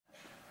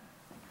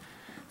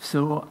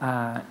So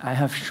I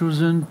have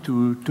chosen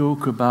to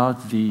talk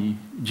about the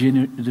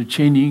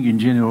chaining in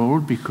general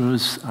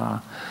because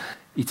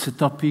it's a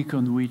topic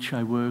on which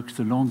I work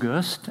the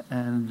longest,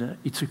 and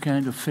it's a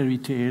kind of fairy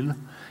tale.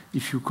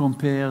 If you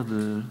compare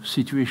the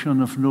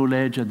situation of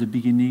knowledge at the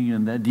beginning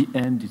and at the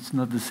end, it's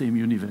not the same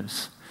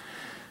universe.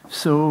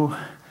 So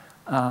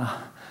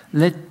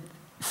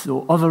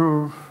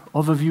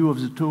overview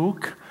of the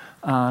talk.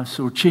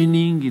 So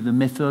chaining is a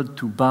method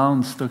to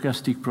bound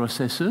stochastic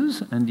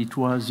processes, and it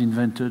was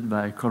invented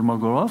by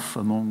Kolmogorov,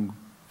 among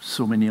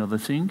so many other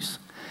things.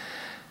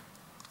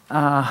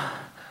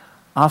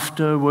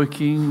 After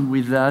working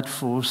with that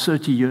for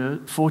 40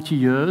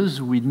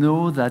 years, we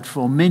know that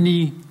for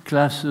many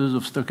classes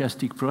of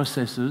stochastic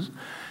processes,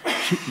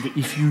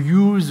 if you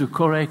use the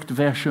correct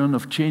version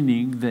of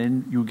chaining,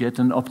 then you get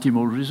an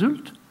optimal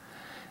result.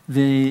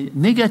 The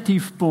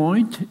negative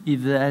point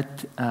is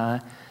that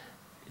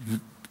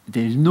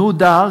there is no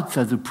doubt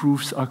that the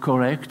proofs are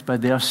correct,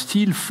 but they are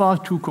still far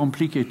too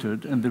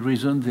complicated. And the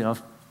reason they are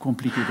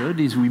complicated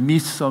is we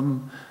miss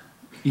some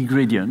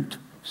ingredient.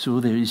 So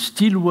there is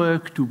still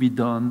work to be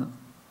done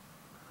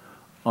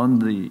on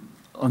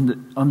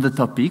the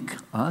topic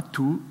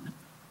to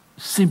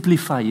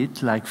simplify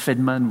it, like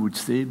Feynman would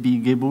say,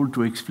 being able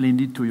to explain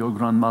it to your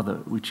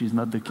grandmother, which is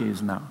not the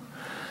case now.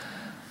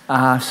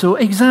 So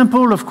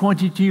example of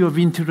quantity of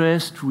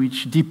interest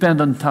which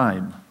depend on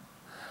time.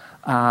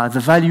 The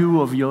value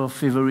of your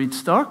favorite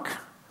stock,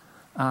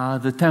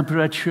 the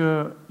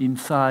temperature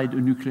inside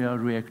a nuclear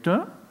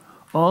reactor,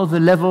 or the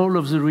level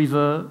of the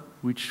river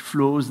which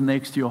flows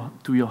next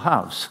to your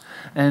house.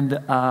 And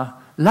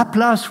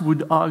Laplace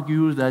would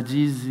argue that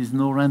this is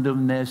no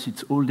randomness,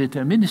 it's all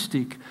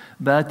deterministic,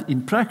 but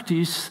in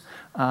practice,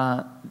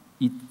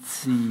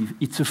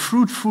 it's a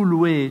fruitful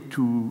way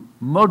to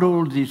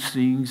model these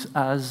things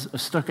as a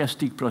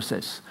stochastic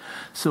process.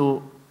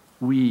 So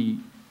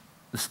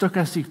a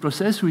stochastic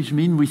process, which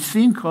means we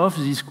think of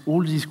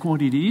all these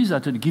quantities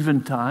at a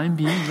given time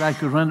being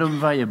like a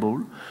random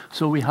variable.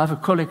 So we have a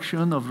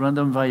collection of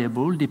random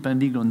variables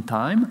depending on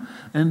time,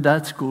 and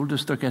that's called a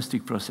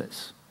stochastic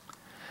process.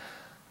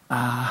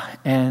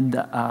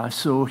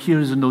 So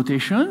here is a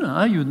notation.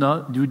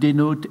 You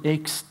denote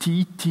x,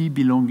 t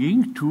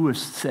belonging to a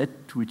set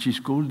which is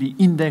called the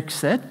index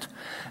set.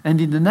 And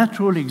in the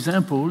natural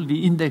example,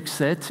 the index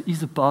set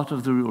is a part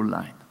of the real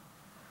line.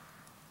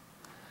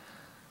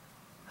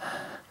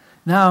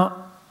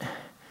 Now,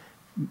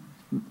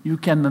 you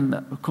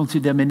can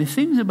consider many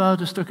things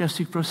about a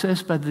stochastic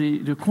process, but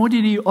the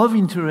quantity of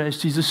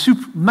interest is the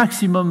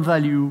maximum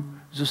value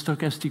the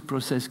stochastic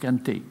process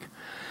can take.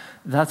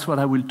 That's what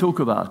I will talk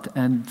about.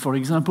 And for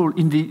example,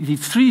 in the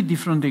three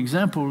different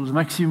examples,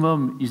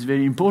 maximum is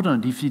very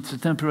important. If it's a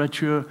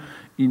temperature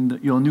in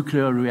your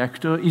nuclear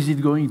reactor, is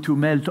it going to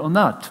melt or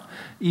not?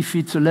 If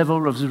it's a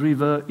level of the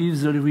river,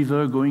 is the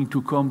river going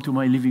to come to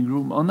my living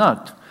room or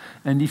not?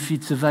 And if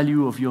it's the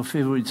value of your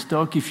favorite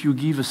stock, if you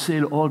give a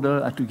sale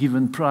order at a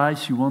given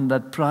price, you want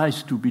that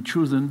price to be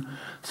chosen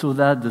so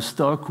that the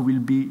stock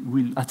will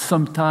at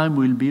some time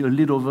be a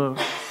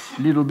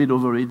little bit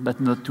over it,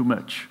 but not too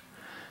much.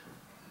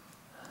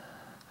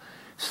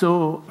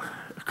 So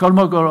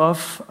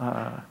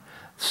Kolmogorov,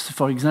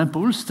 for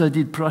example,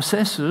 studied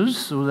processes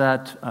so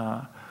that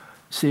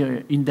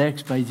say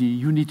indexed by the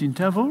unit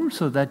interval,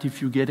 so that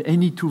if you get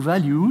any two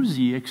values,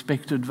 the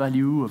expected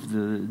value of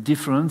the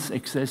difference,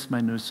 xs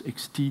minus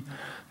xt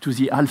to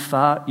the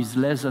alpha, is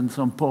less than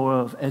some power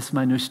of s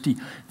minus t.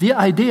 The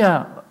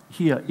idea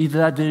here is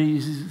that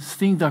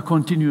things are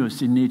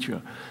continuous in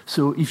nature.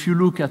 So if you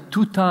look at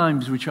two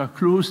times which are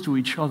close to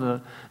each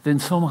other, then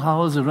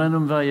somehow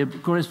the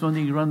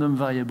corresponding random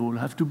variable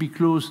have to be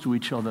close to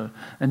each other.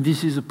 And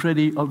this is a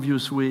pretty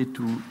obvious way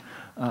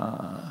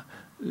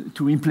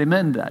to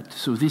implement that.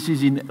 So this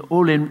is in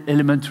all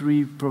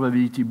elementary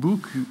probability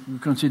book, you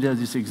consider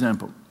this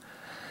example.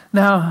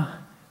 Now,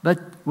 but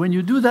when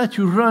you do that,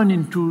 you run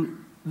into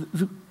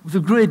the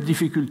great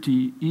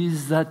difficulty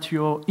is that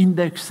your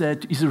index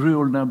set is a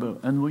real number,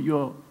 and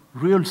your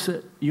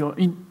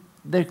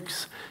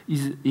index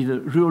is a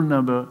real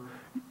number,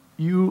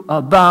 you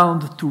are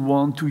bound to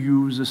want to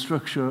use the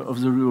structure of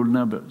the real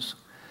numbers.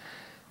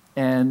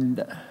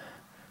 And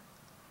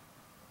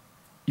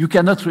you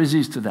cannot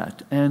resist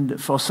that. And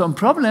for some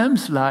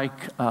problems,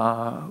 like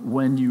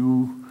when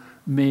you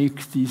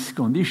make this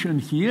condition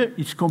here,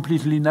 it's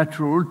completely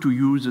natural to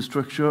use the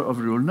structure of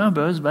real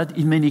numbers, but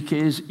in many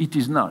cases, it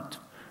is not.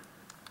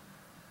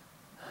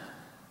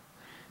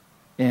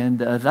 And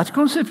that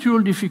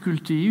conceptual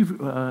difficulty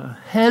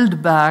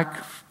held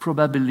back,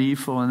 probably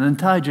for an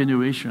entire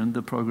generation,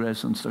 the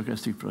progress on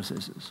stochastic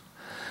processes.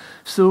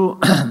 So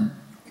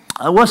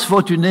I was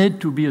fortunate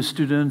to be a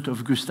student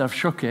of Gustav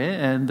Choquet,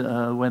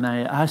 and when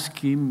I asked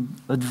him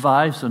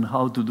advice on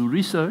how to do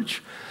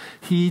research,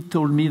 he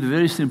told me the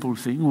very simple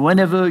thing: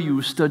 whenever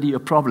you study a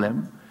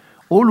problem,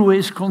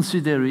 always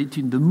consider it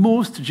in the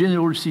most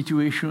general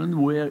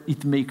situation where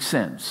it makes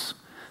sense.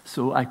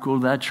 So I call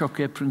that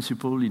Choquet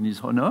principle in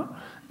his honor,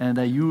 and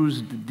I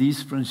used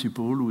this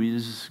principle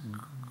with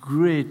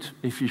great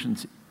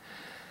efficiency.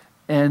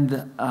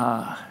 And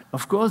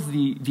of course,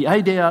 the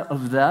idea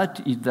of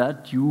that is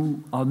that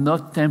you are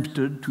not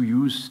tempted to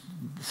use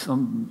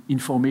some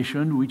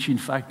information which in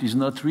fact is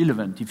not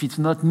relevant. If it's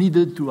not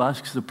needed to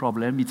ask the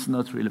problem, it's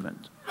not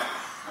relevant.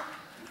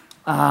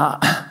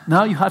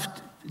 Now you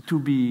have to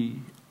be,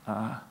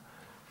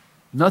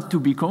 not to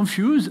be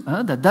confused.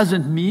 That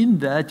doesn't mean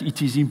that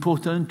it is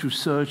important to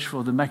search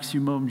for the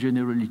maximum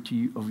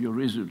generality of your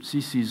results.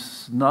 This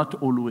is not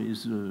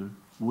always the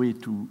way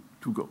to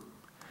go.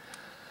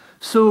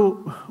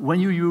 So when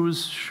you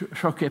use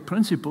Choquet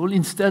principle,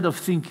 instead of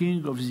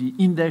thinking of the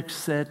index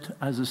set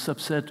as a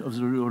subset of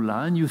the real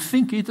line, you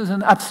think it as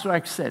an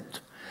abstract set.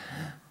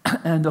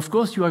 And of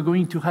course, you are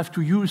going to have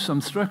to use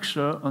some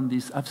structure on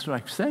this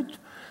abstract set,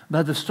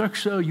 but the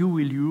structure you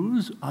will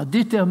use are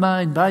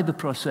determined by the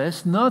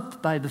process,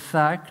 not by the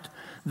fact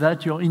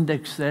that your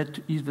index set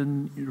is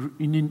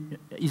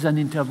an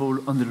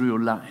interval on the real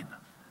line.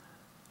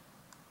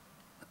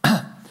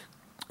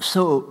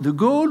 So the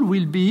goal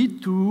will be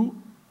to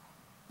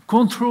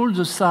control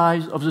the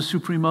size of the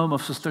supremum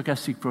of the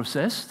stochastic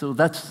process. So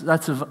that's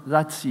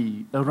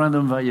a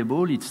random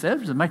variable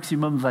itself, the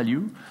maximum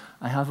value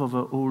I have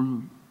over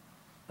all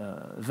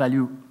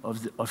value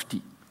of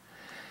t.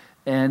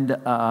 And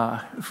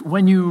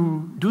when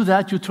you do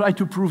that, you try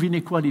to prove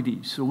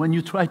inequality. So when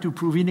you try to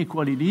prove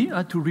inequality,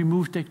 to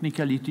remove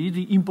technicality,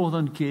 the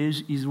important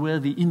case is where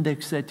the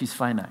index set is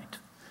finite.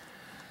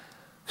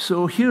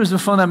 So here's a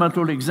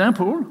fundamental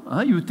example.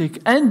 You take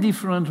n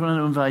different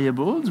random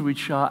variables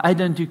which are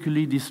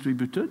identically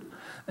distributed,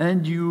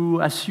 and you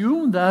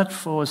assume that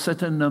for a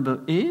certain number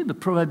a, the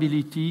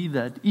probability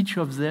that each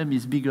of them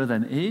is bigger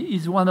than a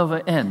is 1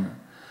 over n.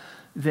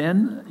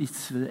 Then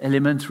it's the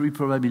elementary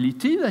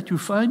probability that you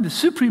find the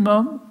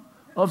supremum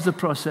of the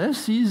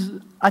process is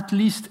at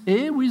least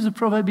a with a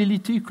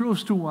probability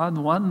close to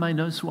 1, 1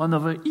 minus 1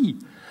 over e.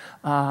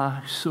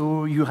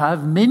 So you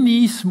have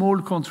many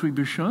small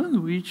contributions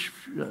which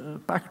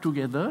pack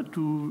together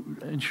to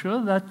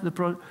ensure that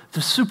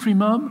the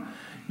supremum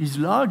is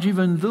large,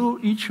 even though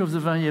each of the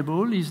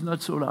variables is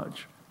not so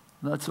large,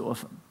 not so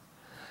often.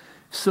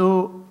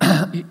 So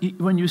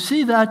when you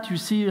see that, you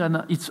see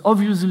it's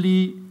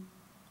obviously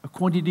a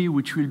quantity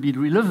which will be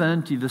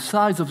relevant is the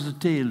size of the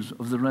tails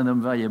of the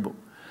random variable.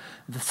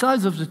 The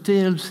size of the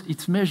tails,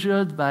 it's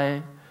measured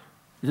by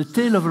the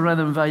tail of a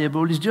random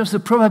variable is just the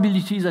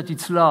probability that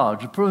it's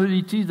large, the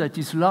probability that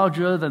it's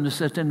larger than a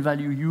certain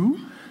value u.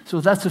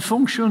 So that's a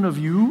function of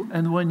u,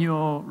 and when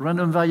your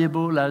random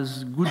variable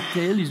has good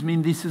tail, it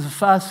means this is a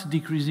fast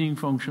decreasing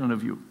function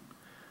of u.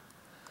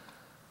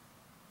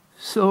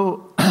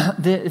 So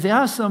there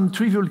are some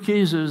trivial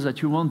cases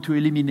that you want to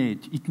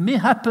eliminate. It may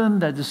happen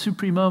that the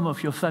supremum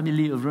of your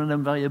family of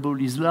random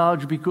variables is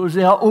large because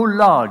they are all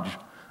large,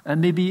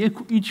 and maybe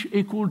each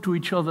equal to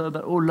each other,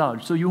 but all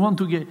large. So you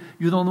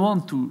don't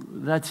want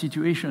that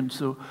situation.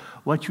 So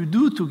what you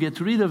do to get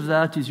rid of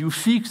that is you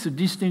fix a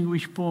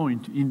distinguished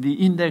point in the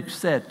index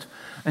set,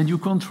 and you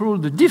control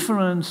the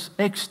difference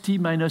xt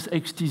minus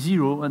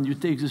xt0, and you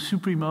take the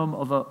supremum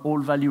of all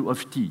value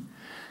of t.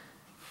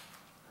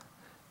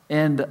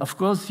 And of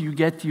course, you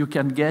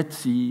can get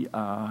the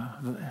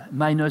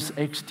minus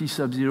xt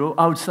sub 0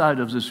 outside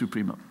of the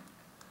supremum.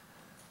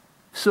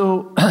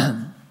 So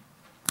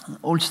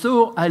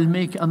also, I'll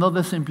make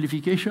another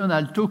simplification.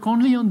 I'll talk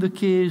only on the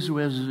case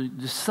where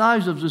the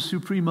size of the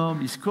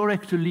supremum is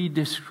correctly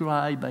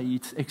described by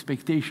its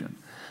expectation.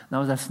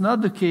 Now, that's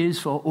not the case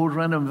for all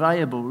random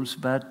variables,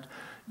 but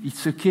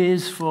it's a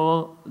case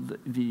for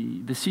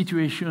the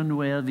situation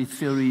where the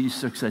theory is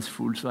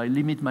successful. So I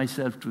limit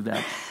myself to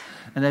that.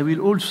 And I will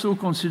also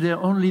consider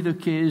only the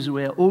case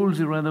where all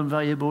the random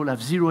variables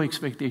have zero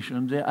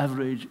expectation. Their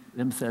average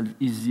themselves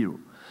is 0.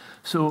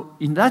 So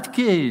in that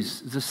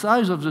case, the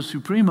size of the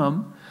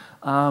supremum,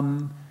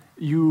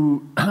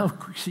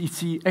 it's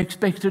the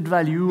expected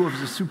value of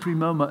the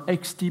supremum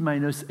xt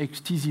minus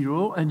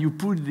xt0, and you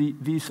put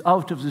this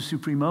out of the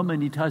supremum,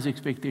 and it has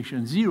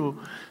expectation 0,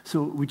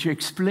 so which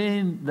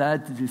explains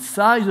that the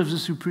size of the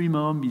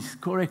supremum is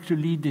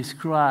correctly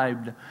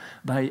described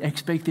by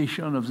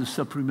expectation of the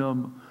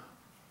supremum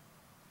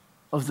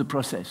of the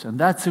process. And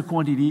that's a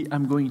quantity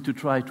I'm going to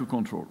try to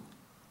control.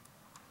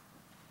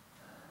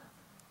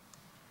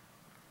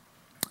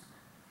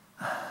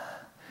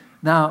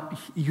 Now,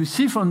 you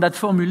see from that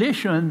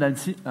formulation that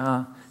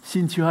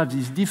since you have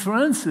these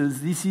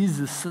differences, this is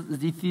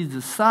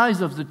the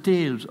size of the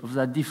tails of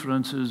that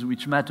differences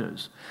which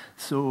matters.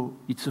 So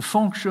it's a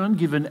function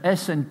given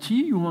s and t.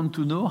 You want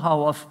to know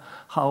how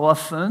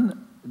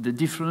often the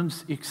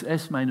difference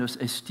xs minus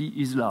st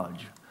is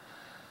large.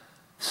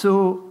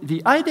 So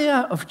the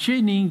idea of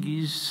chaining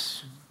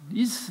is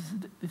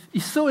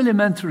so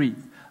elementary.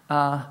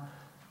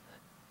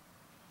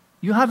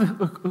 You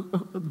have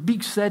a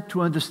big set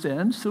to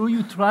understand, so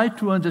you try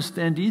to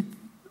understand it.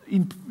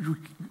 You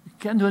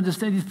can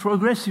understand it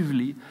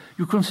progressively.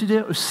 You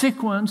consider a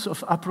sequence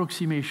of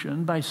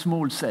approximation by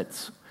small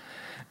sets.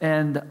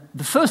 And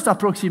the first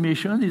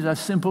approximation is as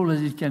simple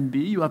as it can be.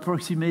 You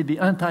approximate the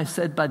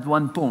anti-set by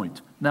one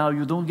point. Now,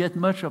 you don't get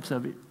much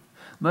observation.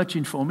 much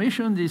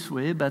information this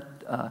way,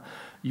 but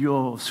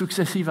your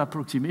successive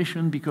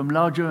approximation become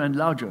larger and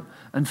larger.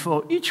 And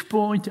for each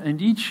point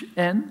and each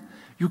n,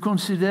 you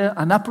consider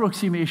an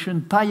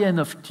approximation pi n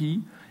of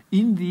t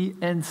in the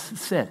nth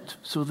set,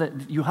 so that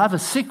you have a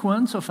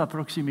sequence of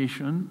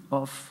approximation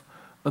of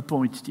a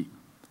point t.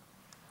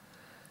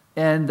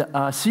 And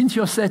since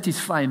your set is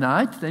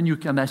finite, then you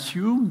can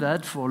assume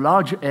that for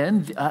large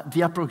n,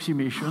 the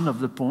approximation of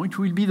the point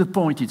will be the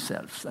point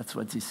itself. That's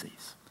what this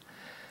says.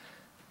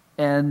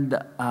 And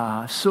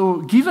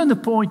so given a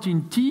point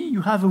in t,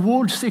 you have a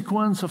whole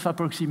sequence of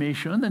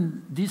approximation,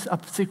 and this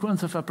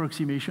sequence of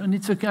approximation,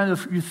 it's a kind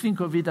of, you think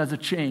of it as a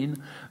chain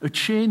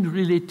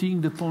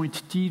relating the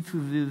point t to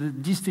the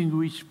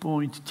distinguished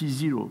point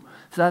t0.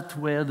 That's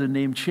where the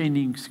name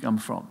chainings come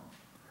from.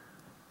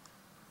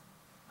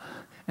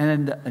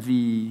 And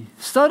the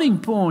starting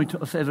point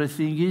of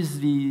everything is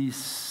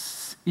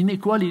this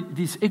inequality,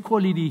 this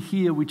equality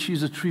here, which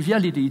is a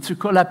triviality. It's a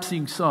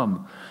collapsing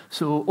sum.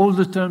 So all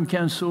the terms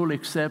cancel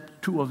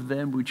except two of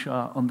them, which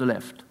are on the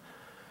left.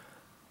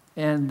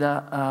 And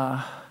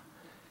the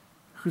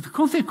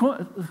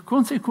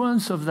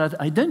consequence of that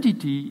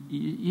identity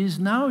is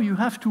now you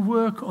have to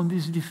work on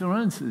these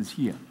differences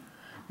here.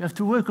 You have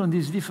to work on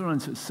these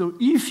differences. So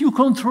if you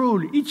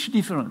control each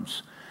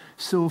difference,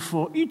 so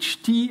for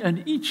each t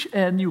and each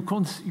n, you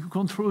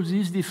control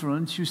this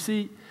difference. You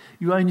say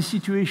you are in a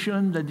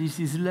situation that this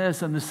is less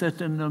than a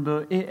certain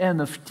number an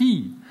of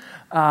t.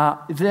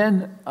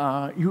 Then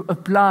you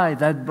apply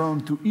that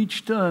bound to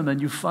each term,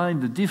 and you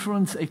find the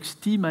difference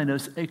xt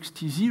minus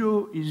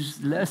xt0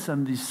 is less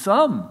than this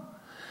sum.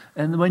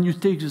 And when you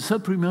take the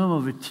supremum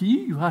of a t,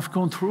 you have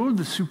controlled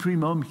the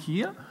supremum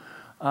here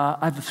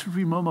at the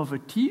supremum of a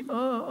t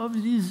of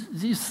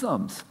these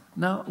sums.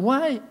 Now,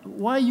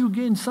 why you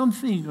gain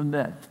something on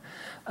that?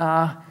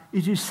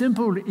 It is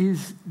simple,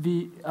 is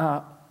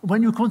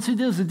when you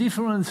consider the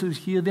differences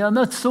here, there are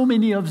not so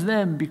many of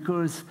them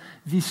because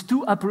these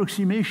two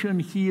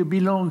approximations here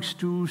belongs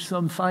to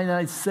some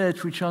finite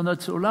sets which are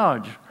not so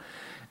large.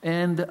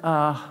 And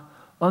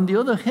on the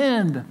other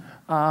hand,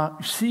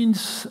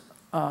 since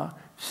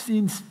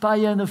pi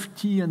n of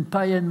t and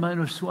pi n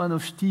minus 1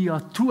 of t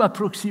are two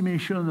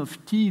approximations of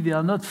t, they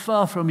are not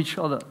far from each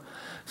other.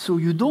 So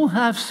you don't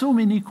have so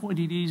many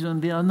quantities,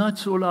 and they are not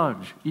so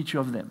large, each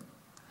of them.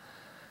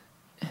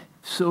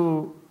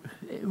 So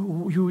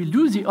you will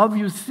do the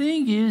obvious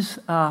thing is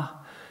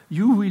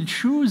you will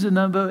choose a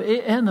number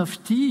an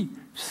of t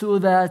so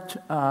that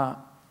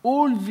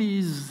all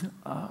these,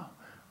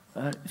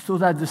 so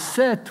that the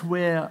set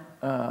where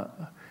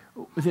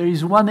there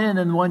is one n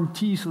and one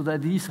t, so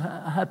that this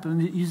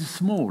happens is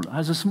small,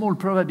 has a small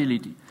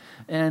probability.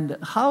 And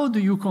how do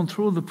you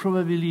control the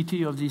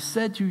probability of this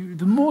set?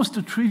 The most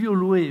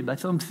trivial way, by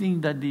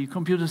something that the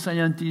computer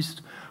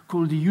scientists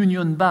call the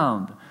union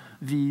bound.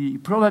 The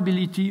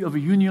probability of a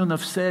union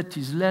of set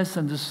is less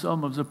than the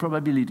sum of the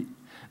probability.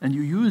 And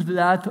you use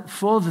that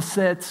for the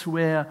sets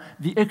where,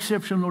 the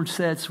exceptional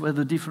sets where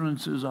the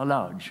differences are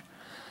large.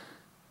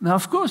 Now,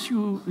 of course,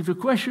 the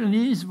question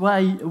is,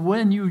 why,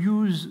 when you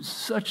use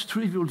such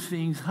trivial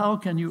things, how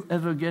can you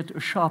ever get a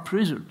sharp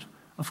result?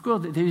 Of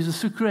course, there is a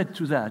secret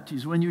to that,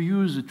 is when you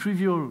use a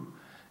trivial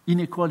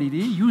inequality,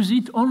 use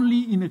it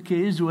only in a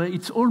case where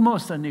it's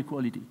almost an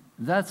equality.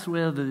 That's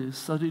where the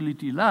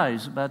subtlety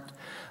lies, but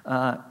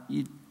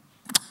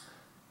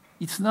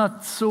it's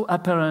not so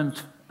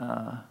apparent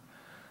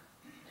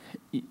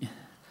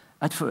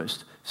at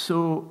first.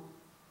 So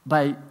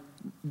by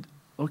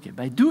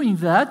doing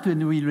that,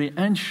 then we will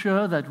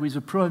ensure that with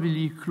a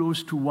probability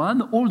close to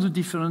 1, all the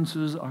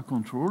differences are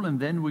controlled, and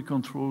then we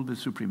control the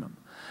supremum.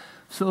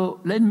 So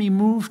let me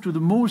move to the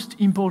most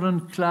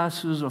important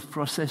classes of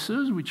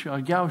processes, which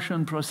are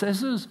Gaussian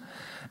processes.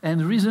 And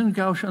the reason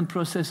Gaussian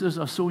processes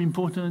are so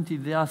important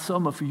is they are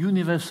some of a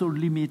universal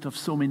limit of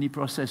so many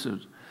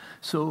processes.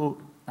 So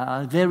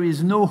there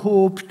is no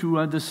hope to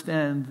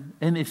understand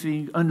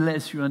anything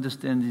unless you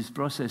understand these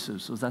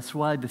processes. So that's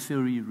why the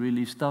theory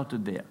really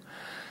started there.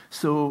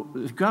 So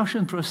the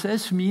Gaussian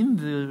process means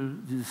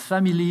the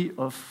family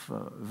of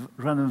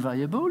random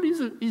variable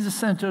is a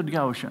centered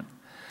Gaussian.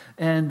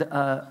 And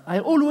I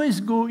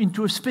always go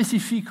into a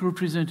specific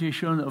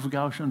representation of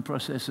Gaussian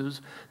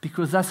processes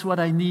because that's what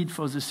I need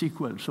for the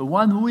sequel. So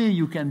one way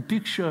you can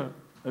picture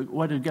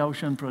what a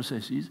Gaussian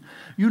process is,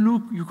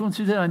 you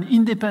consider an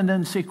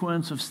independent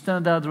sequence of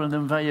standard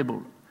random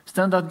variable.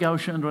 Standard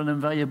Gaussian random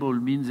variable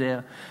means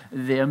their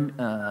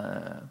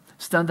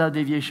standard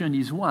deviation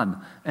is 1.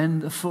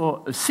 And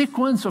for a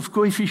sequence of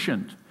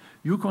coefficients,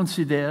 you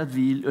consider a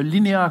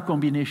linear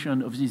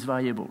combination of these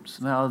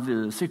variables. Now,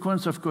 the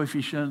sequence of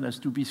coefficients has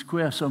to be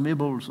square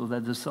summable so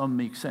that the sum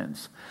makes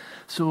sense.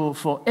 So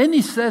for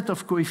any set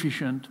of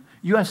coefficients,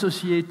 you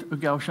associate a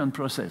Gaussian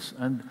process.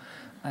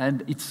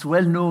 And it's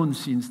well known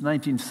since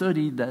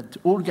 1930 that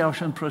all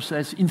Gaussian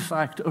processes, in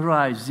fact,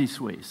 arise this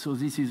way. So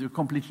this is a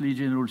completely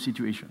general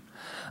situation.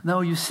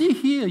 Now, you see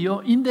here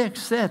your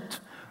index set,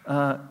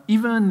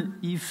 even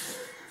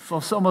if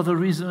for some other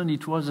reason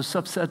it was a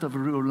subset of a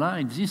real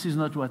line, this is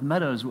not what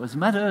matters. What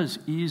matters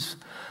is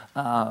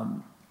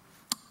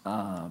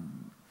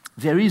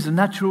there is a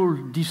natural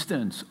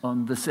distance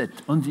on the set,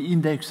 on the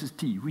index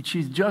T, which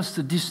is just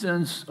the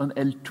distance on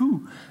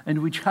L2, and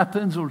which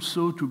happens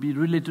also to be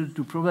related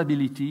to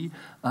probability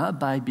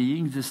by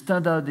being the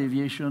standard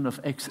deviation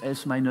of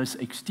xs minus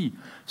xt.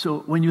 So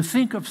when you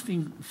think of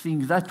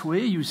things that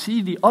way, you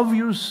see the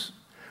obvious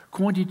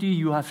quantity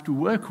you have to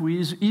work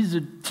with is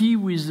the T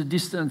with the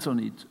distance on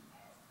it,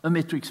 a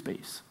metric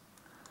space.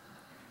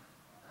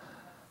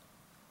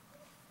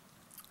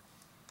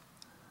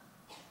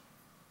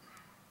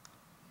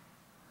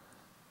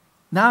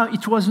 Now,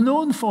 it was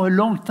known for a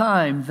long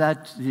time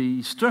that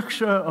the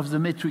structure of the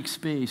metric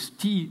space,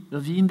 T,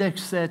 of the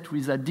index set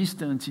with that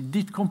distance,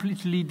 it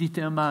completely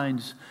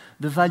determines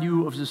the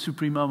value of the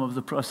supremum of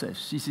the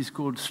process. This is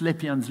called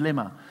Slepian's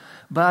lemma.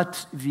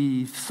 But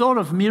the sort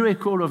of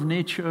miracle of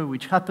nature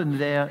which happened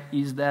there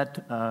is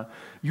that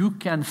you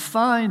can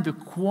find a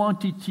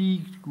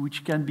quantity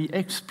which can be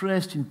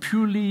expressed in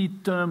purely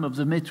terms of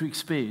the metric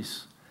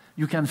space.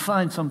 You can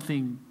find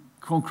something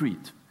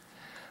concrete.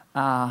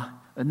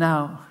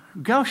 Now,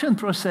 Gaussian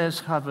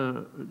processes have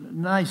a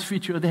nice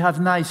feature. They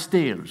have nice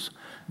tails.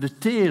 The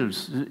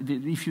tails,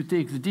 if you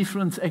take the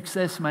difference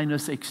xs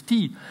minus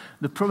xt,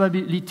 the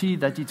probability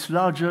that it's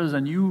larger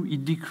than u,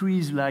 it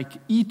decreases like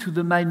e to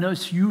the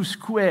minus u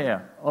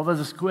square over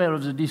the square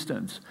of the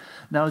distance.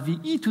 Now, the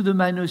e to the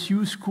minus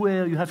u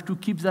square, you have to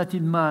keep that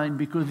in mind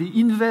because the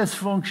inverse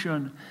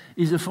function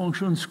is a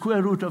function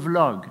square root of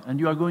log, and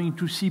you are going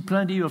to see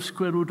plenty of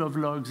square root of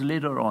logs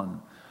later on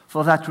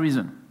for that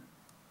reason.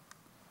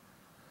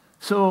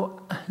 So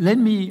let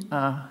me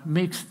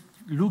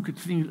look at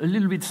things a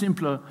little bit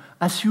simpler,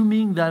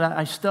 assuming that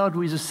I start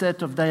with a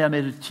set of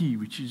diameter t,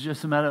 which is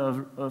just a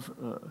matter of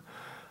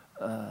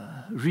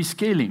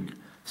rescaling.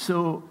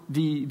 So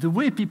the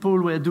way people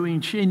were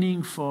doing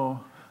chaining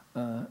for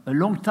a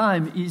long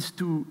time is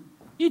to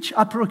each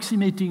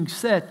approximating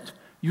set,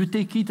 you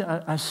take it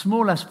as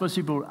small as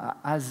possible,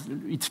 as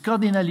its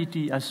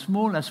cardinality as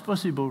small as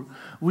possible,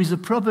 with the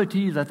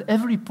property that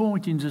every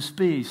point in the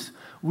space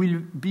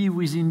will be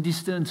within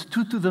distance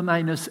 2 to the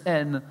minus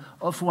n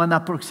of one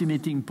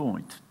approximating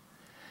point.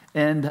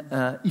 And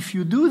if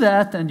you do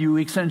that and you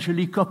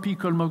essentially copy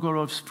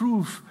Kolmogorov's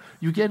proof,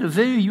 you get a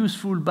very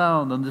useful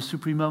bound on the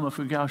supremum of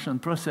a Gaussian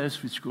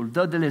process, which is called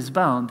Dödel's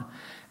bound.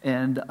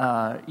 And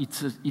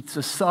it's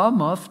a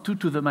sum of 2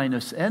 to the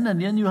minus n, and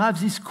then you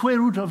have this square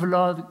root of the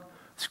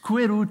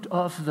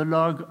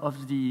log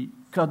of the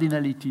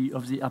cardinality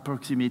of the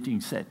approximating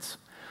sets.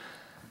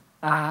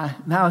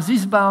 Now,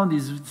 this bound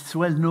it's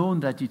well known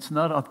that it's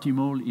not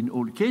optimal in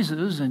all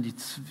cases, and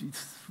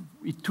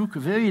it took a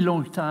very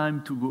long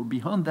time to go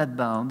beyond that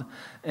bound.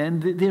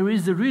 And there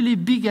is a really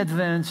big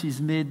advance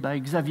is made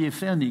by Xavier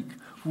Fernik,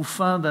 who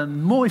found a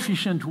more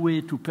efficient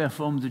way to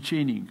perform the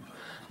chaining.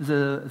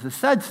 The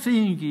sad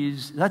thing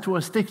is that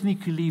was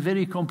technically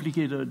very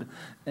complicated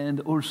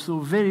and also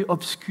very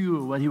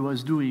obscure what he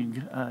was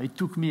doing. It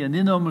took me an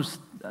enormous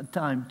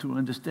time to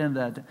understand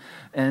that.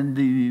 And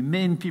the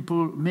main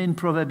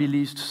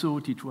probabilists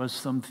thought it was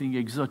something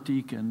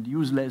exotic and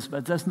useless,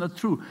 but that's not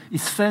true.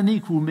 It's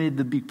Fernik who made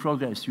the big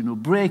progress,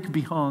 break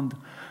beyond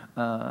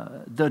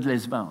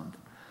Dödel's bound.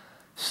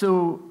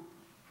 So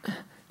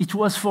it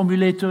was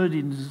formulated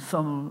in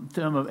some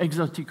term of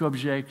exotic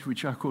objects,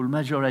 which are called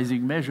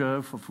majorizing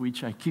measures, of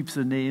which I keep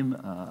the name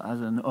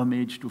as an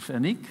homage to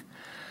Fernik.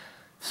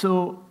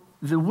 So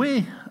the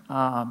way,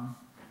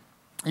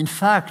 in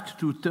fact,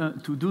 to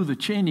do the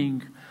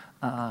chaining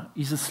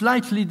is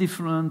slightly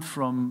different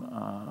from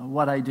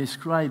what I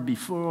described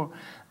before.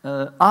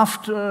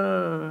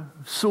 After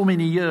so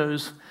many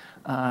years,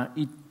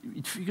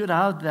 it figured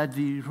out that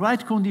the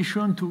right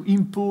condition to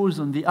impose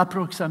on the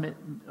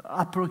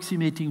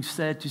approximating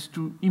set is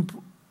to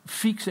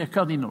fix a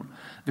cardinal.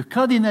 The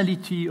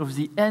cardinality of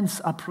the nth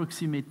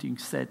approximating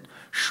set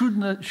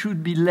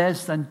should be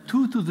less than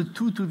 2 to the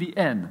 2 to the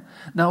n.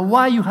 Now,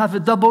 why you have a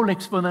double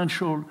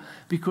exponential?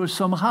 Because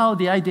somehow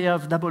the idea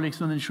of double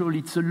exponential,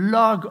 it's a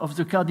log of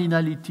the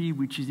cardinality,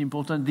 which is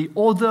important, the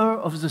order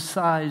of the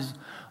size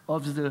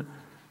of the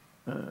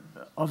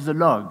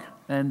log.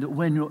 And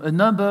when a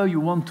number, you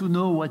want to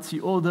know what's the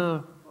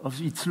order of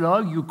its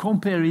log, you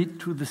compare it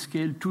to the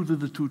scale 2 to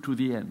the 2 to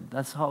the n.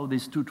 That's how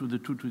this 2 to the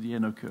 2 to the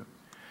n occur.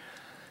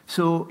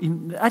 So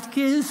in that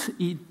case,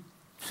 in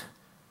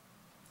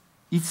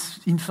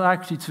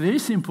fact, it's very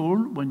simple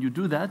when you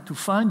do that to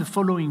find the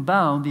following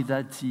bound is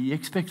that the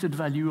expected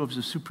value of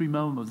the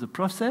supremum of the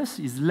process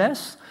is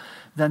less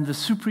than the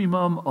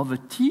supremum of a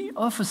t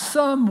of a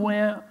sum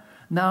where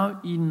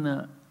now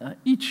in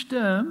each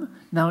term,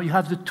 now you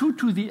have the 2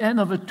 to the n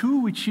of a 2,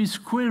 which is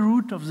square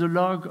root of the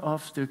log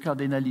of the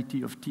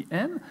cardinality of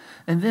Tn,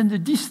 and then the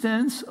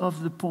distance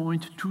of the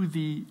point to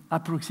the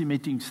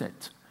approximating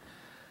set.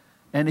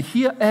 And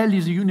here L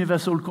is a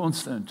universal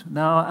constant.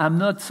 Now, I'm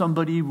not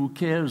somebody who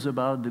cares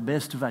about the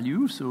best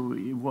value, so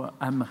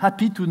I'm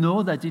happy to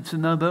know that it's a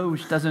number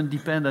which doesn't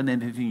depend on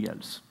anything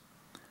else.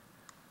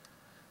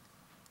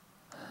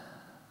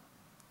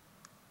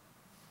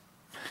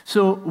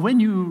 So when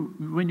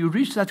you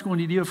reach that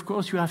quantity, of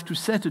course, you have to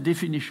set a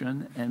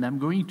definition, and I'm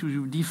going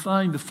to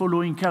define the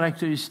following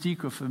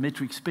characteristic of a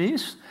metric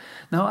space.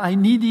 Now, I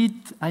need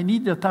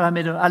the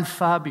parameter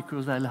alpha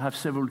because I'll have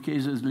several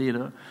cases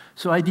later.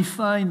 So I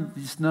define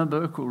this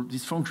number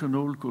this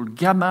functional called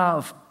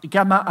gamma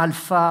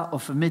alpha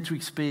of a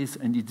metric space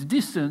and its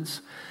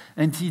distance,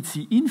 and it's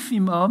the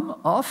infimum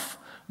of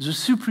the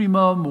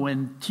supremum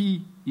when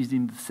T is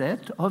in the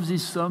set of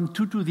this sum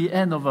 2 to the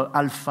n over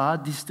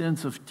alpha,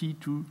 distance of T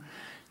to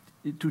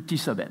T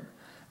sub n.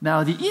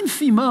 Now, the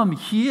infimum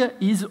here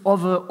is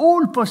over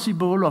all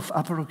possible of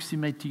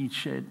approximating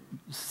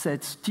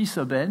sets T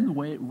sub n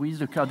with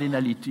the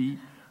cardinality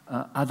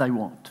as I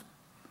want.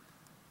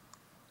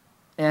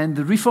 And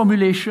the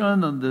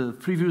reformulation on the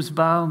previous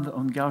bound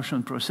on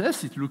Gaussian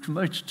process, it looks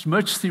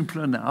much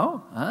simpler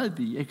now.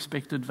 The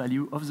expected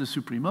value of the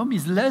supremum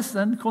is less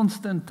than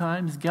constant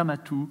times gamma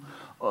 2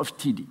 of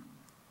Td.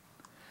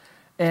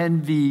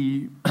 And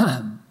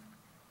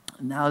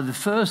now the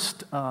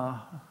first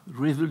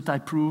result I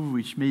proved,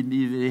 which made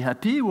me very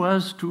happy,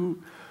 was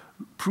to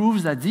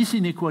prove that this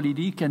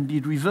inequality can be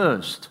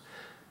reversed.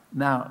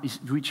 Now,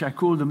 which I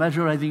call the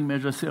majorizing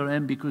measure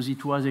theorem because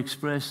it was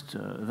expressed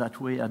that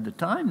way at the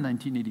time,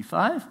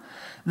 1985.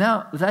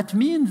 Now, that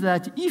means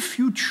that if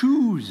you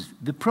choose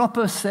the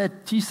proper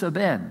set T sub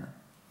n,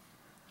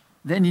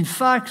 then in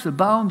fact the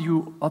bound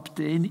you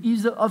obtain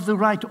is of the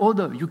right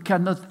order.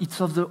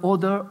 It's of the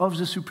order of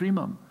the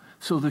supremum.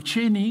 So the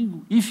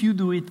chaining, if you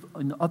do it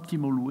in an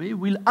optimal way,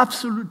 will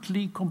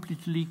absolutely,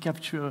 completely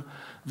capture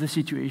the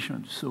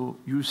situation. So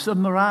you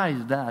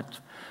summarize that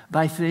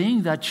by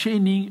saying that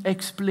chaining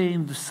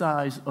explains the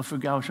size of a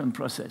Gaussian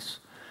process.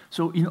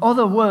 So in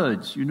other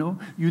words, you know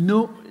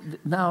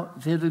now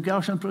the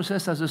Gaussian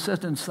process has a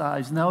certain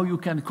size. Now you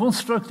can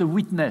construct a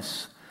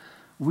witness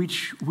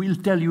which will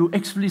tell you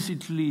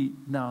explicitly,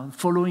 now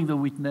following the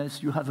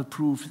witness, you have a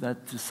proof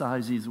that the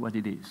size is what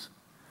it is.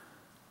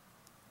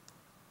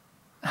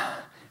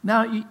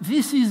 Now,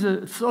 this is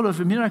a sort of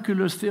a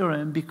miraculous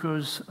theorem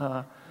because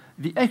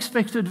the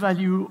expected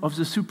value of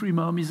the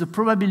supremum is a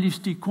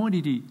probabilistic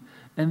quantity,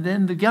 and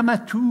then the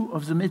gamma 2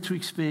 of the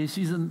metric space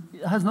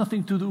has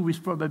nothing to do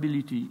with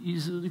probability.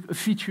 It's a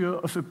feature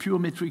of a pure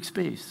metric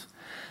space.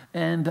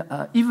 And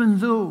even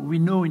though we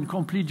know in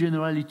complete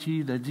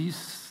generality that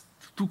these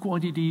two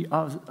quantities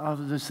are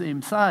the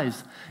same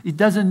size, it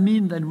doesn't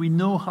mean that we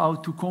know how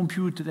to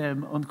compute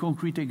them on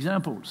concrete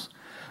examples.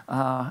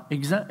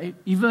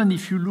 Even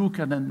if you look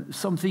at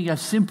something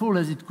as simple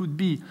as it could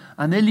be,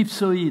 an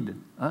ellipsoid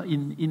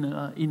in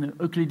an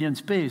Euclidean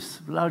space,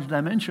 large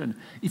dimension,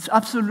 it's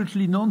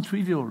absolutely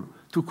non-trivial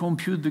to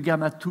compute the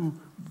gamma 2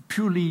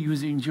 purely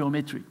using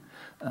geometry.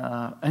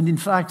 And in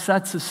fact,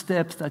 that's a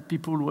step that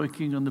people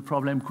working on the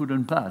problem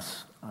couldn't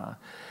pass.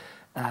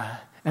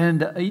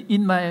 And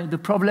in the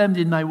problem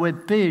in my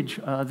web page,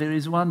 there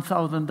is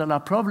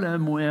 $1,000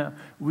 problem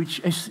which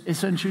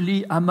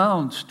essentially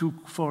amounts to,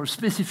 for a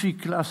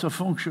specific class of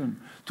function,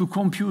 to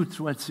compute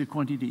what the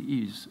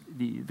quantity is,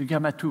 the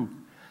gamma 2.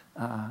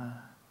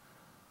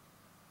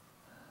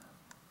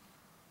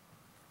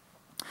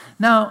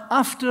 Now,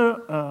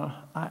 after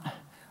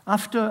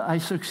I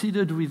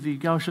succeeded with the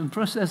Gaussian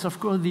process, of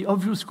course, the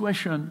obvious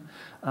question,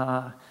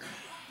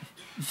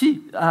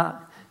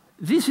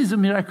 this is a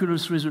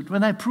miraculous result.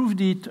 When I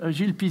proved it,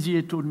 Gilles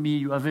Pizier told me,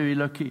 you are very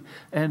lucky.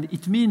 And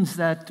it means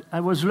that I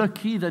was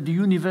lucky that the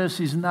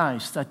universe is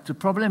nice, that the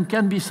problem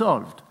can be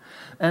solved.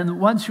 And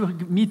once you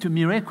meet a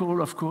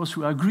miracle, of course,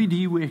 we are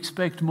greedy, we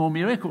expect more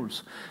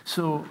miracles.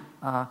 So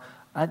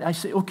I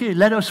say, okay,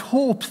 let us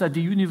hope that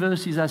the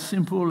universe is as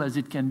simple as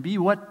it can be.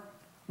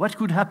 What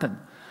could happen?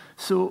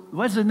 So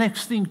what's the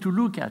next thing to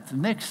look at?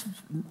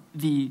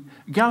 The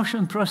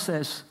Gaussian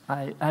process,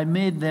 I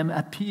made them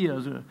appear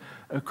as a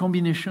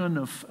combination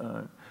of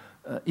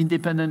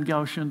independent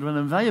Gaussian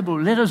random variable.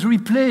 Let us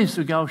replace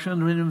the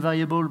Gaussian random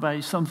variable by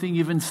something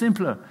even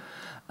simpler.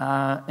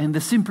 And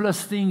the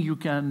simplest thing you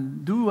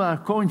can do are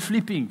coin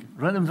flipping,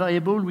 random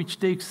variable which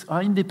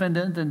are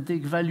independent and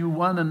take value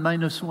 1 and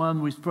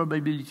 -1 with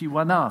probability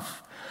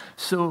 1/2.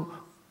 So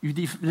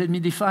let me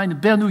define a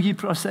Bernoulli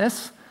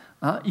process.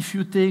 If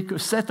you take a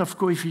set of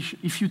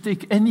coefficients, if you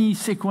take any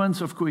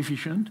sequence of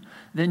coefficients,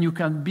 then you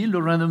can build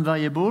a random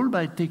variable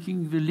by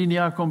taking the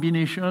linear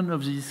combination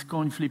of this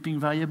coin flipping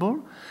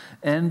variable.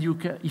 And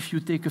if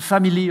you take a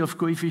family of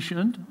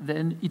coefficients,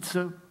 then it's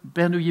a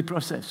Bernoulli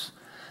process.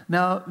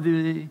 Now,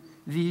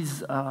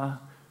 these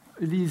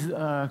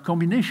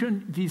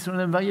combination, these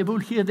random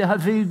variables here, they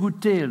have very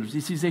good tails.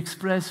 This is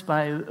expressed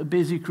by a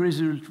basic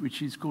result,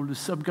 which is called the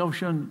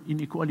sub-Gaussian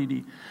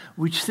inequality,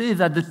 which says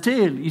that the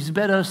tail is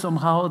better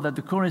somehow than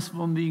the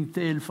corresponding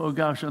tail for a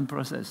Gaussian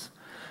process.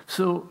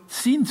 So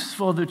since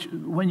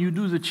when you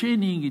do the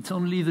chaining, it's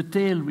only the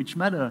tail which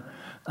matter,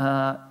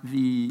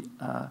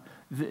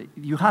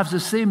 you have the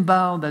same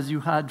bound as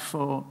you had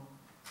for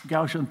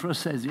Gaussian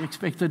process. The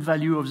expected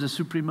value of the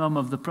supremum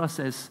of the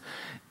process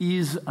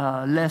is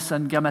less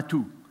than gamma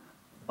 2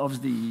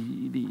 of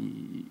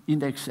the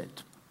index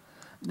set.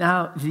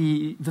 Now,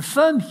 the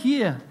fun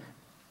here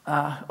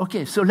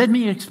Okay, so let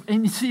me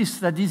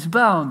insist that this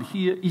bound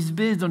here is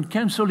based on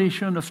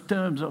cancellation of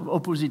terms of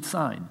opposite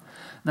sign.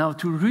 Now,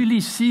 to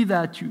really see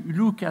that, you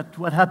look at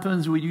what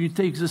happens when you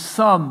take the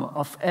sum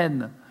of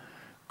n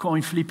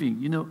coin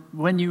flipping. You know,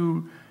 when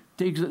you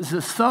take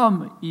the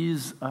sum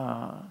is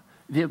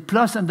the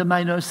plus and the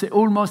minus, they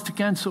almost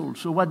cancel.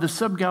 So what the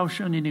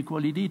sub-Gaussian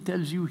inequality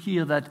tells you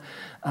here that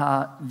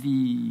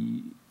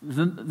the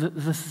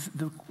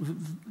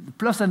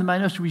plus and the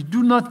minus, which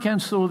do not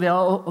cancel, they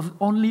are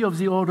only of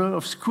the order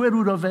of square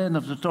root of n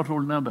of the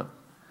total number.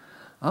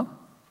 Huh?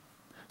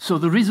 So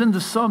the reason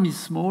the sum is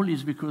small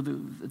is because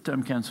the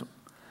term cancels.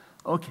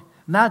 Okay,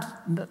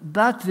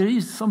 that there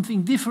is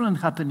something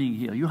different happening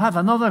here. You have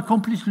another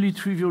completely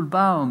trivial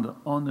bound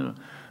on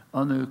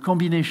a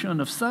combination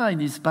of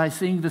signs is by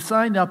saying the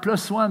signs are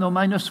 +1 or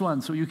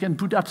 -1. So you can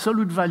put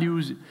absolute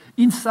values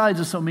inside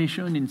the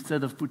summation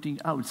instead of putting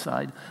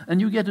outside. And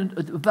you get a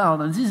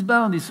bound. And this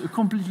bound is a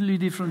completely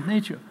different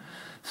nature.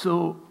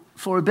 So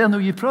for a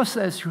Bernoulli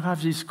process, you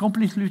have this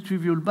completely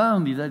trivial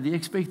bound that the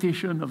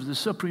expectation of the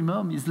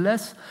supremum is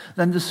less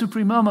than the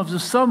supremum of the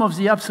sum of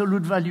the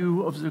absolute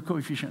value of the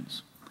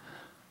coefficients.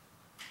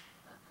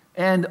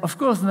 And of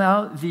course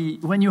now,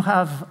 when you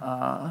have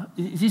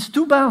these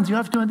two bounds, you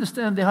have to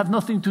understand they have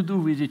nothing to do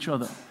with each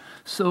other.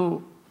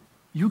 So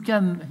you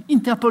can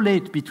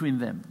interpolate between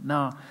them.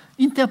 Now,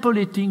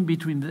 interpolating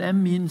between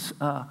them means,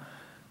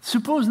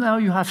 suppose now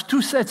you have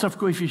two sets of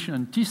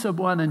coefficients, t sub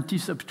 1 and t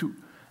sub 2.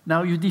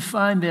 Now you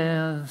define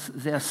their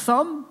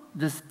sum,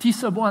 the t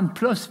sub 1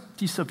 plus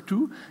t sub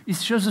 2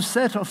 is just a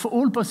set of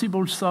all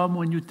possible sum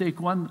when you take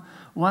one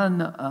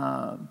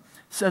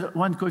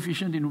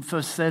coefficient in the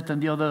first set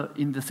and the other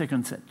in the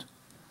second set.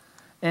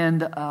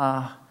 And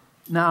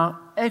now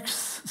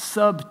x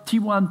sub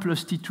t1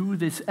 plus t2,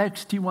 this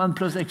x t1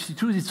 plus x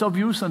t2, it's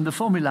obvious on the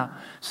formula.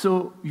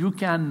 So you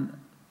can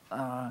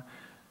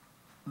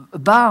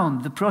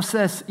bound the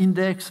process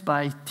index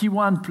by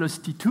t1 plus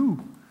t2.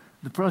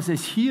 The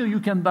process here you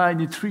can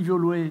bind in a trivial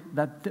way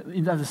that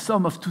the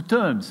sum of two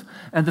terms.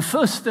 And the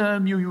first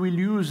term you will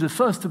use the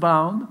first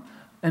bound,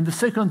 and the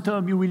second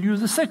term you will use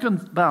the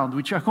second bound,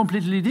 which are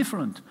completely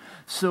different.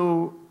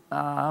 So,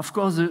 of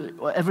course,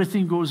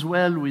 everything goes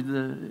well with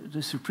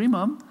the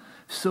supremum.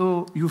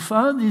 So you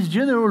found this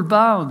general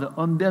bound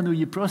on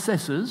Bernoulli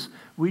processes,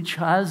 which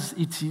has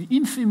its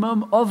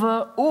infimum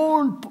over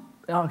all,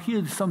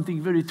 here's something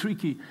very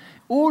tricky,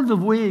 all the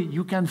way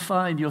you can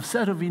find your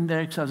set of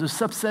index as a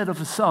subset of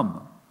a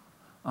sum.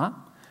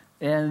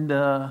 And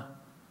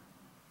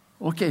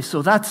okay,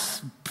 so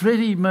that's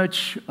pretty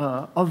much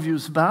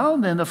obvious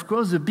bound. And of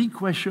course, the big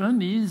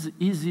question is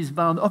this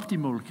bound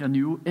optimal? Can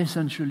you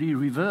essentially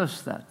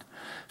reverse that?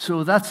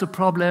 So that's a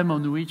problem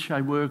on which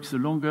I worked the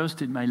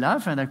longest in my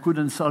life, and I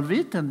couldn't solve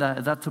it. And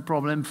that's a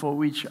problem for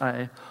which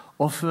I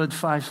offered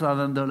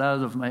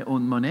 $5,000 of my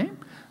own money,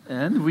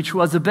 and which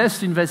was the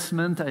best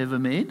investment I ever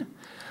made.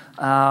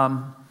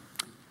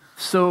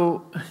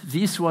 So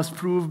this was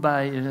proved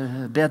by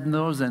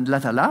Bednoz and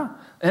Latala,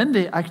 and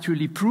they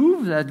actually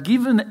proved that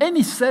given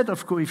any set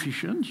of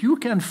coefficients, you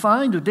can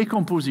find a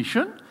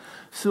decomposition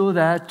so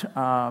that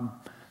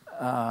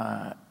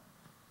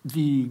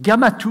the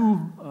gamma 2,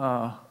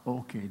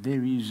 okay,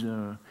 there is,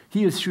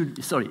 here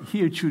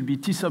it should be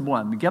t sub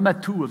 1. Gamma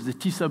 2 of the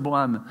t sub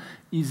 1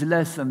 is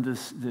less than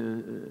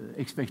the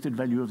expected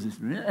value of this.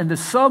 And the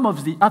sum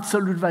of the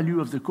absolute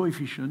value of the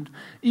coefficient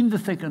in the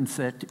second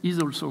set is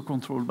also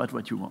controlled by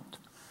what you want.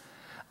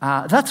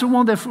 That's a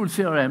wonderful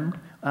theorem.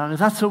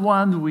 That's the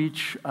one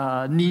which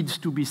needs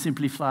to be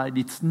simplified.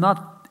 It's no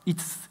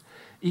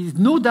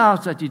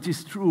doubt that it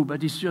is true,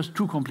 but it's just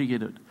too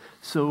complicated.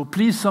 So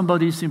please,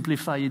 somebody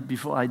simplify it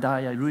before I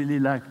die. I'd really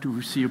like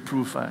to see a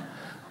proof.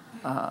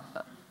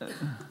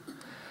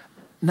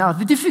 Now,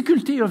 the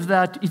difficulty of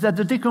that is that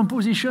the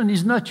decomposition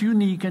is not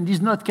unique and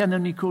is not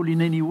canonical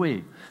in any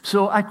way.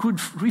 So I could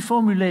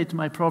reformulate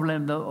my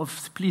problem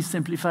of please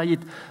simplify it.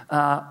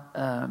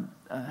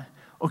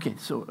 Okay,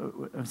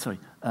 so I'm sorry.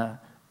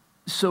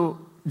 So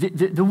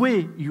the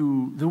way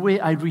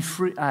I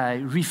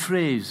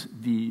rephrase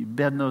the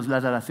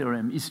Bednoz-Latala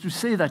theorem is to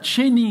say that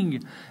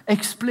chaining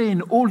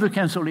explains all the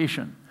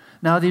cancellation.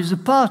 Now, there's a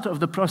part of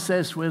the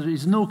process where there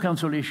is no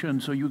cancellation,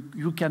 so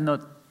you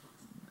cannot.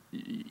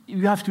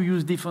 You have to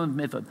use different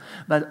methods.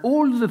 But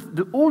all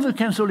the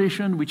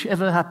cancellation which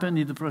ever happened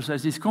in the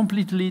process is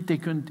completely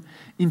taken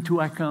into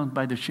account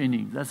by the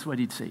chaining. That's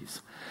what it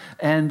says.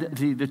 And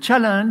the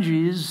challenge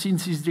is,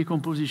 since this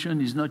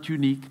decomposition is not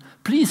unique,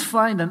 please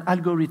find an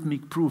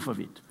algorithmic proof of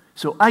it.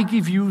 So I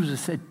give you the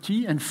set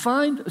T and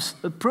find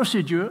a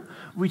procedure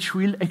which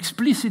will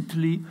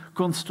explicitly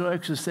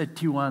construct the set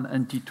T1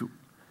 and T2.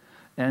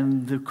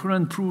 And the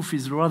current proof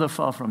is rather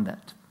far from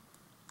that.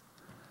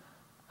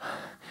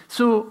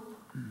 So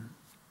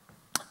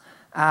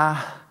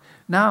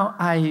now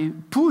I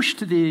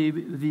pushed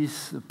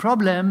this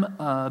problem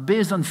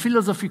based on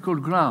philosophical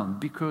ground,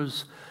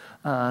 because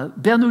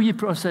Bernoulli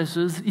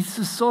processes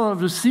is sort of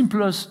the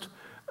simplest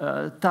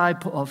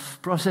type of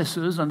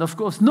processes. And of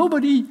course,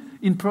 nobody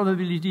in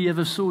probability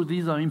ever saw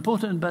these are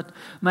important, but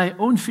my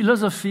own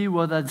philosophy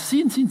was that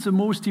since it's the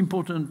most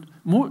important,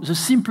 the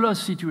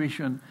simplest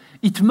situation,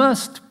 it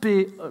must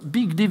pay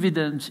big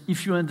dividends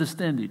if you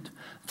understand it.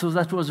 So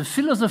that was a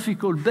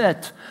philosophical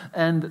bet,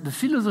 and the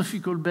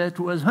philosophical bet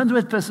was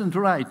 100%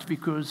 right,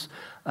 because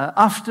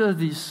after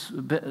this,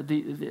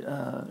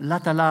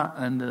 Latala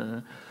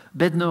and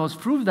Bednor's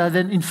proved that,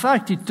 then in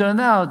fact it turned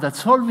out that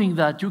solving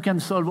that, you can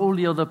solve all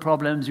the other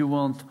problems you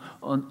want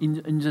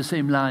in the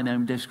same line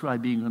I'm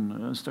describing on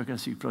a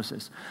stochastic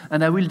process.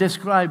 And I will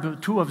describe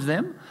two of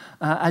them.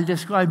 I'll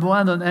describe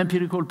one on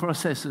empirical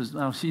processes.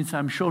 Now, since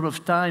I'm short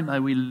of time, I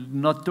will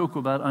not talk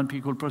about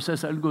empirical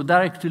process. I'll go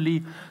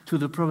directly to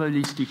the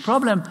probabilistic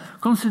problem.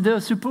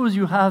 Consider, suppose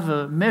you have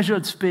a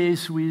measured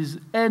space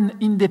with n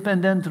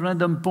independent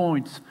random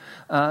points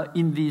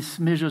in this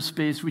measured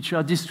space, which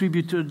are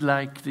distributed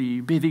like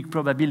the basic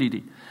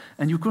probability.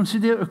 And you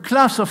consider a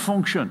class of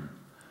function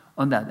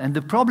on that. And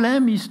the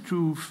problem is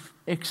to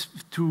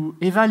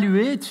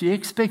evaluate the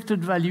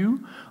expected value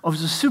of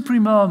the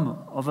supremum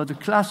of the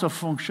class of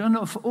function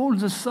of all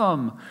the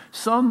sum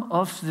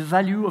of the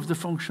value of the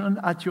function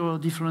at your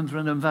different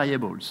random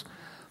variables.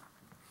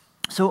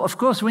 So, of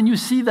course, when you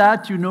see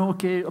that, you know,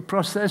 okay, a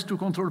process to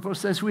control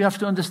process, we have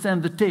to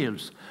understand the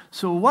tails.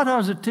 So what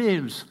are the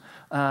tails?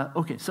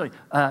 Okay, sorry.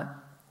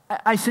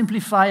 I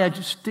simplify. I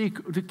just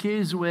take the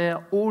case where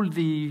all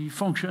the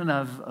functions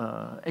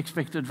have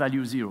expected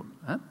value 0.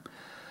 Huh?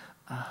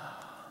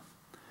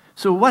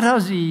 So what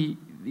are the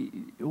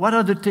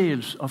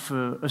tails of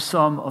a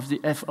sum of the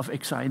f of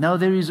xi? Now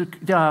there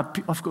are,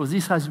 of course,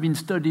 this has been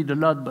studied a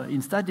lot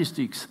in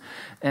statistics,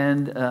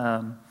 and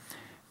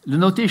the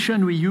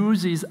notation we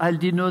use is I'll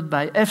denote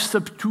by f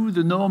sub 2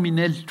 the norm in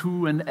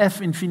L2 and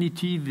f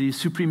infinity the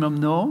supremum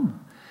norm.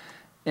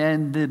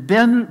 And the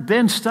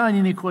Bernstein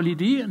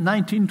inequality,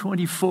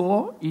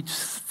 1924, it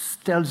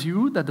tells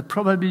you that the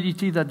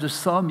probability that the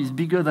sum is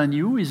bigger than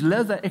u is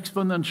less than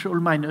exponential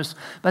minus.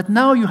 But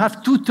now you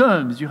have two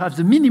terms. You have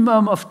the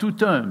minimum of two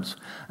terms.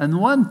 And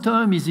one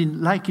term is,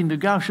 like in the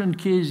Gaussian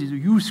case, is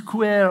u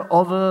squared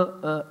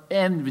over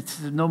n, which is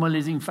the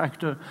normalizing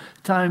factor,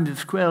 times the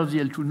square of the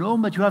L2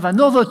 norm. But you have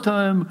another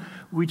term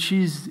which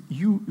is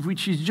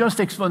just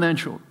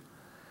exponential.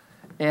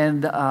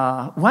 And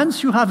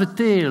once you have a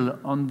tail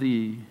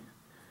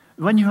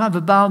when you have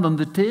a bound on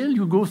the tail,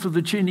 you go through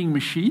the chaining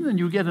machine and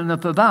you get an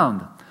upper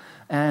bound.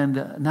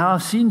 And now,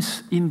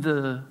 since in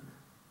the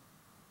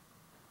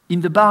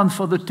bound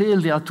for the tail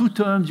there are two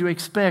terms, you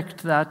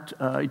expect that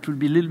it will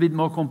be a little bit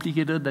more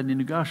complicated than in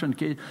the Gaussian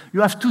case.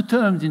 You have two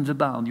terms in the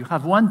bound. You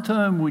have one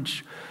term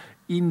which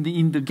in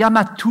the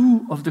gamma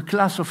 2 of the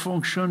class of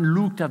function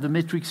looked at the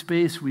metric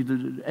space with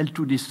the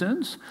L2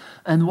 distance,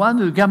 and one,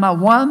 the gamma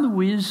 1,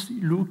 which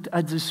looked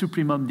at the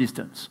supremum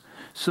distance.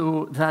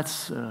 So that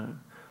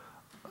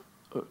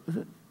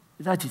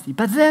is it.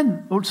 But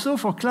then, also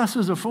for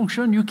classes of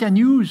function, you can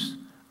use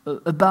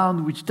a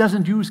bound which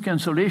doesn't use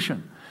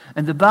cancellation.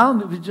 And the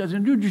bound which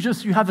doesn't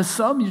use, you have a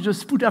sum, you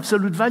just put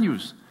absolute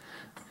values.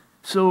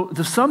 So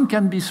the sum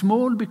can be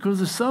small because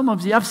the sum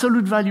of the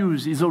absolute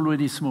values is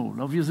already small.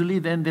 Obviously,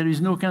 then there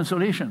is no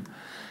cancellation.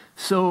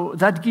 So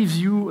that gives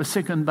you a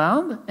second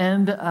bound.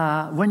 And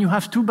when you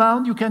have two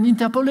bounds, you can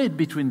interpolate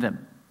between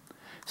them.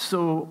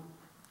 So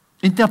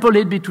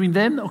interpolate between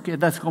them, okay,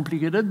 that's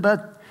complicated,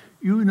 but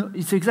you know,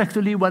 it's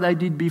exactly what I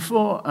did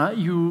before.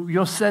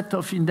 Your set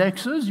of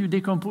indexes, you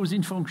decompose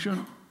in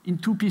function in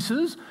two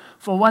pieces.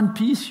 For one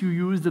piece, you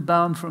use the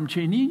bound from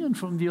chaining, and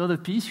from the other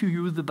piece, you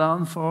use the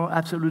bound for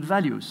absolute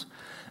values.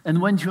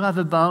 And when you have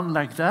a bound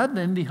like that,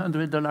 then the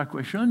 $100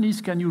 question is,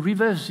 can you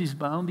reverse this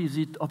bound? Is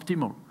it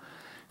optimal?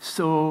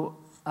 So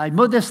I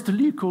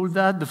modestly call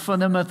that the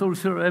fundamental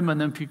theorem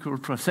on empirical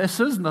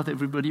processes. Not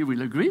everybody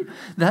will agree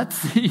that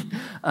the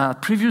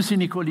previous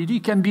inequality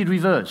can be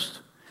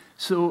reversed.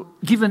 So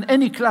given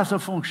any class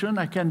of function,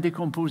 I can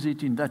decompose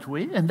it in that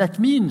way. And that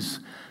means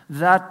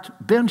that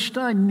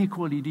Bernstein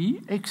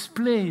inequality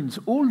explains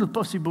all the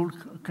possible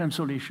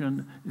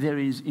cancellation there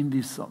is in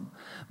this sum.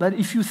 But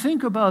if you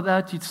think about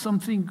that, it's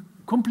something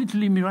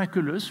completely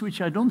miraculous,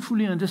 which I don't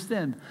fully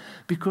understand,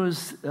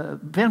 because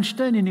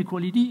Bernstein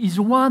inequality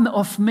is one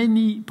of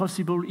many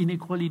possible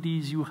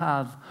inequalities you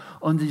have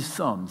on these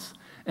sums.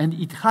 And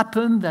it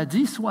happened that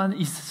this one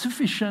is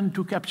sufficient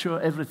to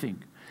capture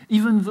everything.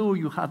 Even though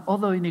you have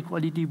other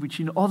inequality which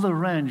in other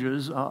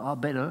ranges are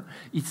better,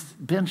 its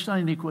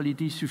Bernstein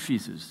inequality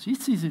suffices.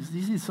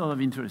 This is sort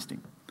of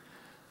interesting.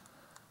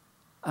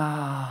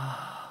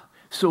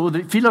 So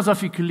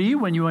philosophically,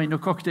 when you are in a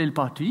cocktail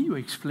party, you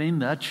explain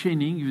that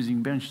chaining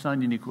using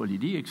Bernstein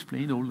inequality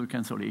explains all the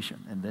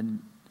cancellation. And then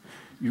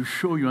you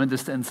show you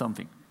understand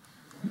something.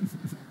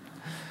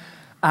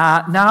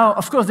 Now,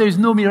 of course, there is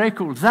no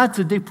miracle. That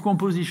the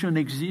decomposition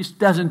exists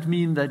doesn't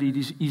mean that it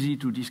is easy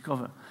to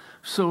discover.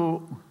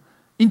 So,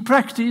 in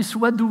practice,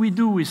 what do we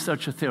do with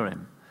such a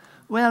theorem?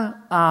 Well,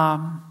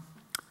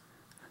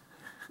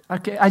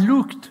 Okay, I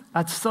looked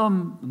at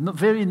some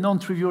very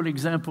non-trivial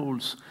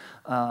examples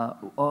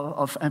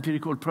of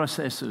empirical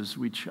processes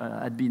which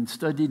had been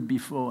studied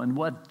before, and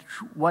how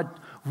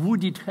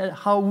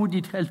would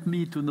it help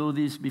me to know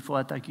this before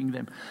attacking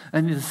them?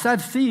 And the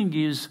sad thing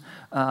is,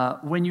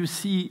 when you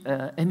see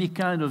any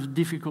kind of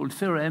difficult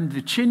theorem,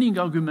 the chaining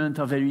arguments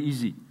are very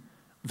easy.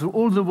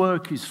 All the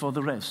work is for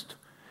the rest.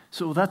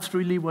 So that's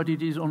really what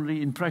it is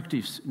only in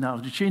practice. Now,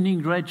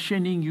 the red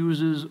chaining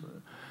users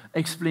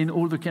explain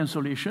all the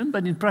cancellation,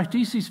 but in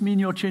practice, this means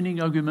your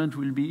chaining argument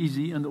will be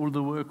easy and all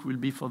the work will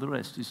be for the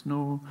rest. It's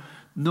no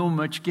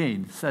much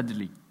gain,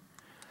 sadly.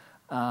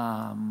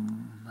 Now,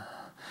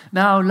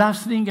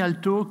 last thing I'll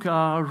talk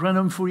are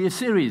random Fourier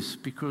series,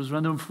 because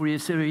random Fourier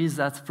series,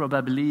 that's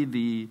probably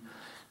the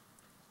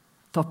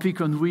topic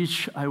on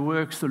which I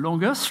work the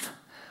longest.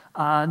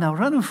 Now,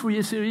 random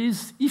Fourier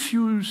series, if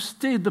you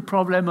state the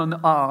problem on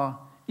R,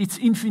 it's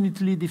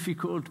infinitely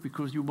difficult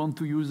because you want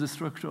to use the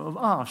structure of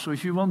R. So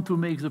if you want to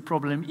make the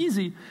problem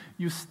easy,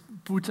 you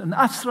put an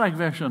abstract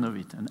version of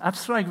it. An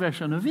abstract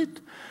version of it,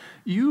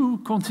 you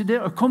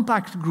consider a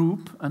compact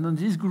group, and on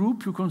this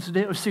group, you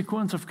consider a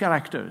sequence of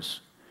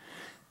characters.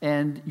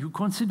 And you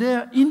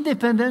consider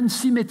independent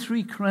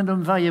symmetric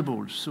random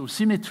variables. So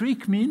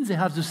symmetric means they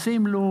have the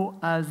same law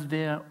as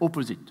their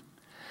opposite.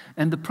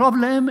 And the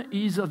problem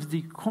is of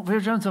the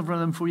convergence of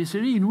random Fourier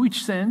series, in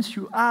which sense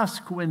you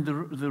ask when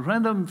the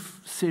random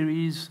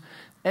series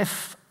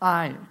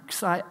Fi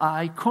xi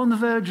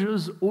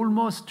converges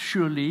almost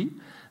surely,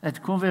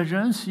 that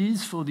convergence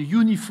is for the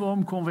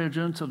uniform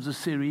convergence of the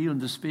series on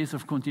the space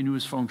of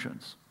continuous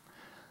functions.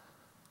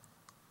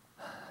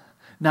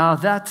 Now,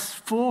 that's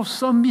for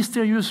some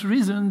mysterious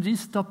reason,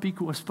 this topic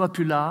was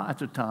popular at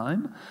the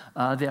time.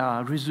 There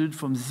are results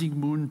from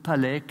Zygmunt,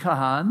 Palais,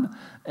 Kahan,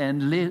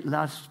 and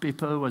last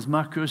paper was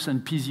Marcus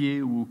and Pizier,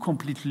 who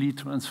completely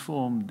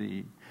transformed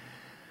the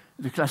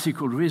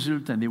classical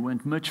result, and they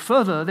went much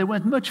further. They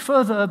went much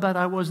further, but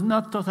I was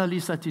not totally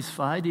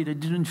satisfied. I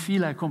didn't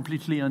feel I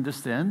completely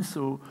understand,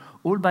 so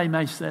all by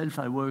myself,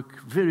 I worked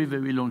very,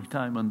 very long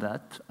time on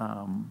that.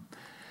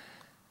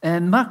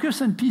 And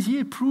Marcus and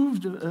Pizier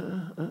proved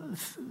a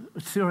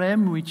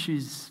theorem which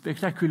is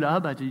spectacular,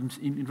 but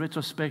in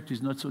retrospect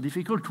is not so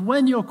difficult.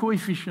 When your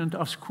coefficients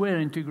are square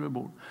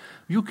integrable,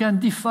 you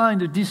can define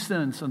the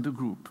distance on the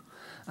group.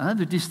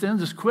 The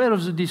distance, the square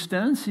of the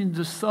distance, in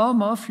the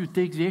sum of, you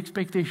take the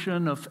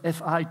expectation of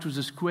Fi to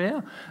the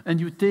square, and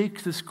you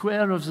take the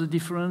square of the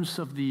difference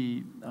of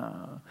the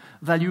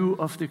value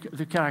of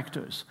the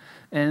characters.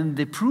 And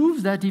they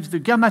prove that if the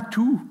gamma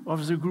 2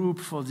 of the group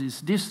for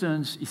this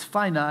distance is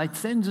finite,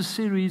 then the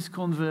series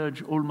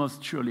converge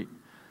almost surely,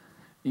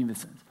 in the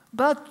sense.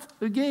 But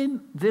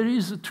again, there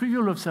is a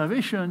trivial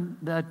observation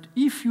that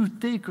if you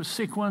take a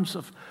sequence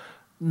of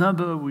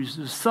number with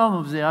the sum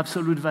of the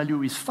absolute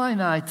value is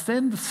finite,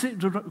 then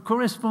the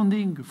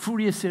corresponding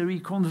Fourier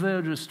series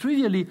converges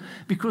trivially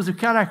because the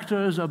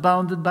characters are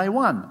bounded by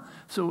 1.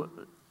 So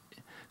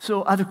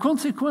as a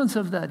consequence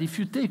of that, if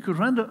you take a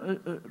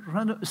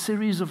random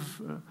series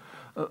of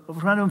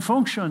random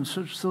functions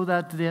so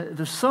that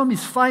the sum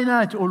is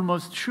finite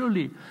almost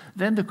surely,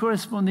 then the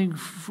corresponding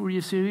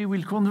Fourier series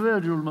will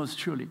converge almost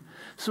surely.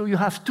 So you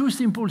have two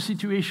simple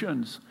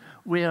situations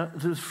where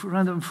the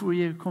random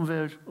Fourier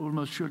converge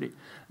almost surely.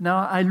 Now,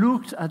 I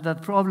looked at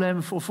that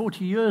problem for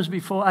 40 years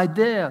before I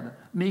dared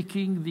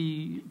making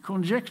the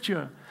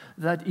conjecture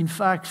that, in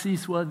fact,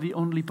 this was the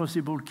only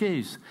possible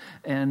case.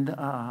 And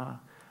the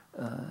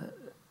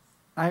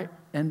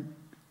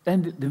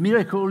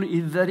miracle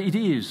is that it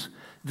is.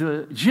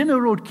 The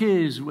general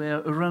case where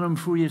a random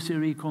Fourier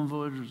series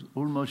converges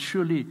almost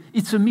surely,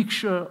 it's a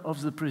mixture of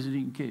the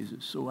preceding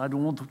cases. So I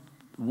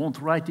won't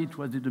write it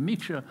what is the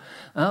mixture.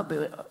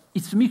 But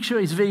its mixture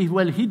is very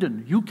well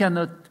hidden. You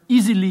cannot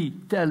easily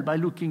tell by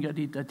looking at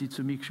it that it's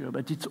a mixture,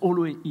 but it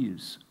always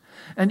is.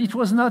 And it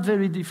was not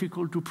very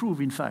difficult to prove,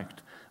 in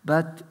fact.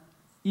 But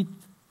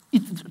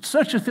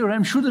such a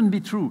theorem shouldn't be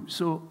true.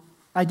 So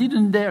I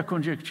didn't dare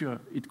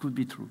conjecture it could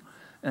be true.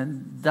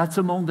 And that's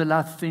among the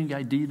last thing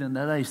I did. And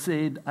as I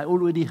said, I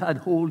already had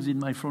holes in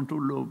my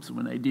frontal lobes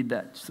when I did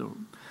that. So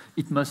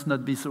it must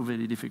not be so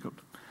very difficult.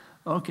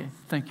 Okay,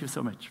 thank you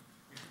so much.